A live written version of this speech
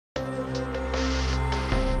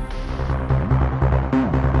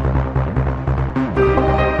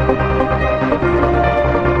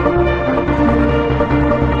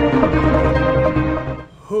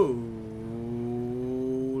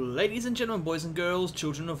Ladies and gentlemen, boys and girls,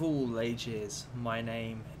 children of all ages, my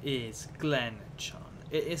name is Glen Chun.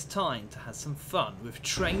 It is time to have some fun with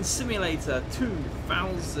Train Simulator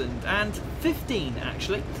 2015,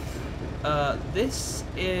 actually. This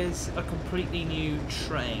is a completely new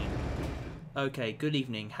train. Okay, good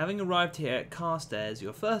evening. Having arrived here at Carstairs,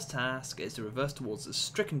 your first task is to reverse towards the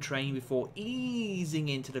stricken train before easing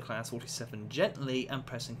into the Class 47 gently and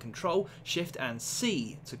pressing Control, Shift and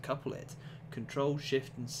C to couple it. Control,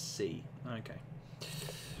 Shift and C. Okay.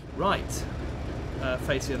 Right.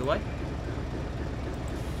 Face the other way.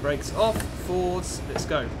 Brakes off, forwards, let's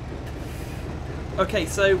go. Okay,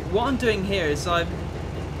 so what I'm doing here is I'm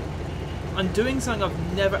doing something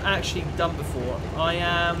I've never actually done before. I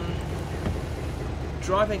am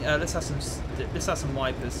driving. Let's have some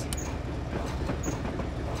wipers.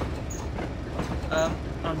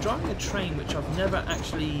 I'm driving a train which I've never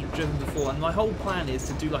actually driven before, and my whole plan is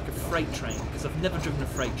to do like a freight train because I've never driven a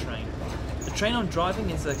freight train. The train I'm driving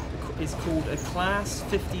is called a Class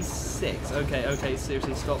 56. Okay,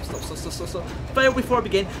 seriously, stop. Fail before I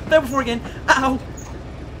begin. Fail before I begin. Ow!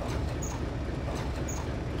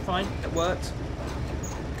 Fine, it worked.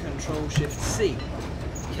 Control Shift C.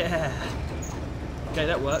 Yeah. Okay,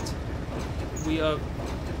 that worked.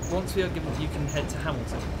 Once we are given, you can head to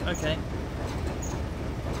Hamilton. Okay.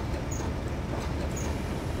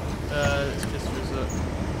 Let's just resort.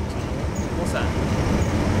 What's that?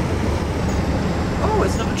 Oh,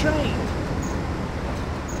 it's another train!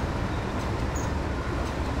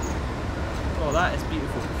 Oh, that is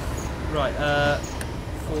beautiful. Right,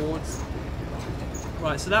 forwards.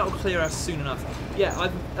 Right, so that will clear us soon enough. Yeah,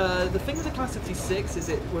 the thing with the Class 56 is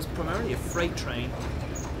it was primarily a freight train,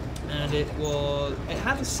 and it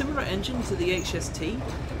had a similar engine to the HST.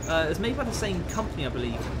 It was made by the same company, I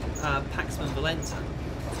believe, Paxman Valenta.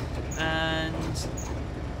 And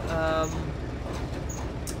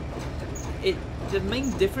the main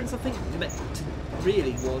difference, I think,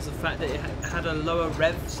 really was the fact that it had a lower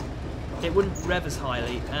revs. It wouldn't rev as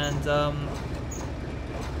highly, and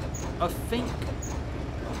I think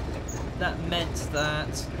that meant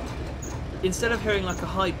that instead of hearing like a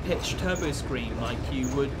high-pitched turbo scream like you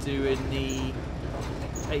would do in the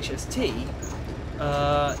HST,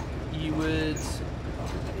 you would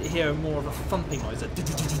hear more of a thumping noise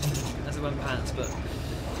as it went past. But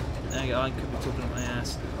there you go, I could be talking on my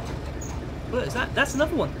ass. Look, is that's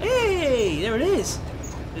another one. Hey, there it is.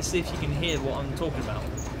 Let's see if you can hear what I'm talking about.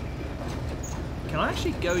 Can I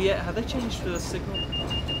actually go yet? Have they changed the signal?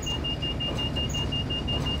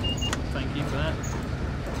 Thank you for that.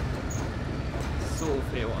 Sort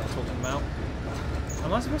of hear what I'm talking about.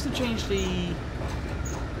 Am I supposed to change the...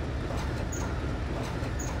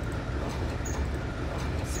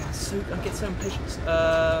 I get so impatient.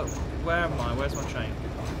 Where am I? Where's my train?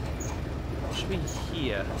 It should be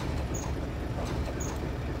here.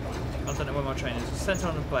 I don't know where my train is. Centre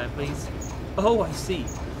on the player, please. Oh, I see.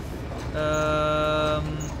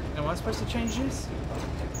 Am I supposed to change this?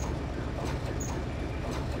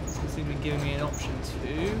 Doesn't seem to be giving me an option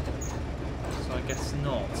to. So I guess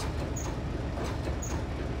not.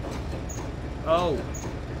 Oh.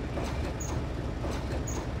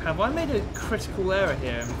 Have I made a critical error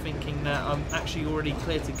here in thinking that I'm actually already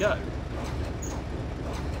clear to go?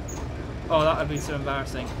 Oh, that would be so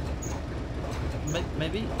embarrassing.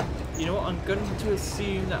 Maybe? You know what, I'm going to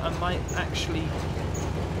assume that I might actually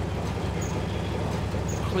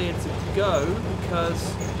clear to go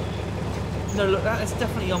because... No, look, that is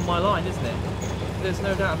definitely on my line, isn't it? There's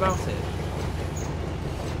no doubt about it.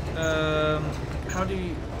 How do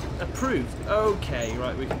you... Approved. Okay,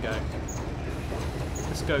 right, we can go.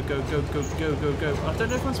 Let's go. I don't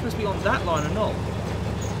know if I'm supposed to be on that line or not.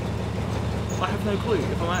 I have no clue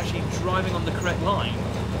if I'm actually driving on the correct line.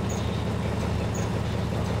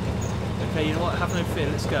 Okay, you know what? Have no fear.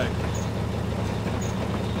 Let's go.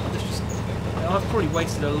 I've probably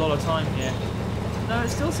wasted a lot of time here. No, it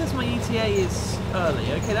still says my ETA is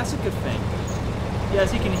early. Okay, that's a good thing. Yeah,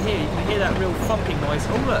 as you can hear that real thumping noise.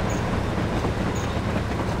 Oh, look.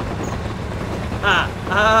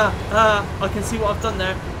 I can see what I've done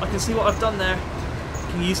there. Can you see what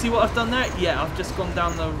I've done there? Yeah, I've just gone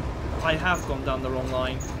down I have gone down the wrong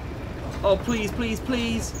line. Oh, please.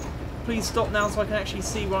 Please stop now so I can actually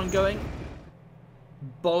see where I'm going.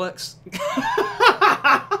 Bollocks.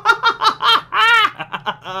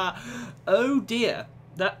 Oh dear.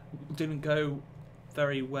 That didn't go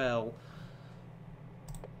very well.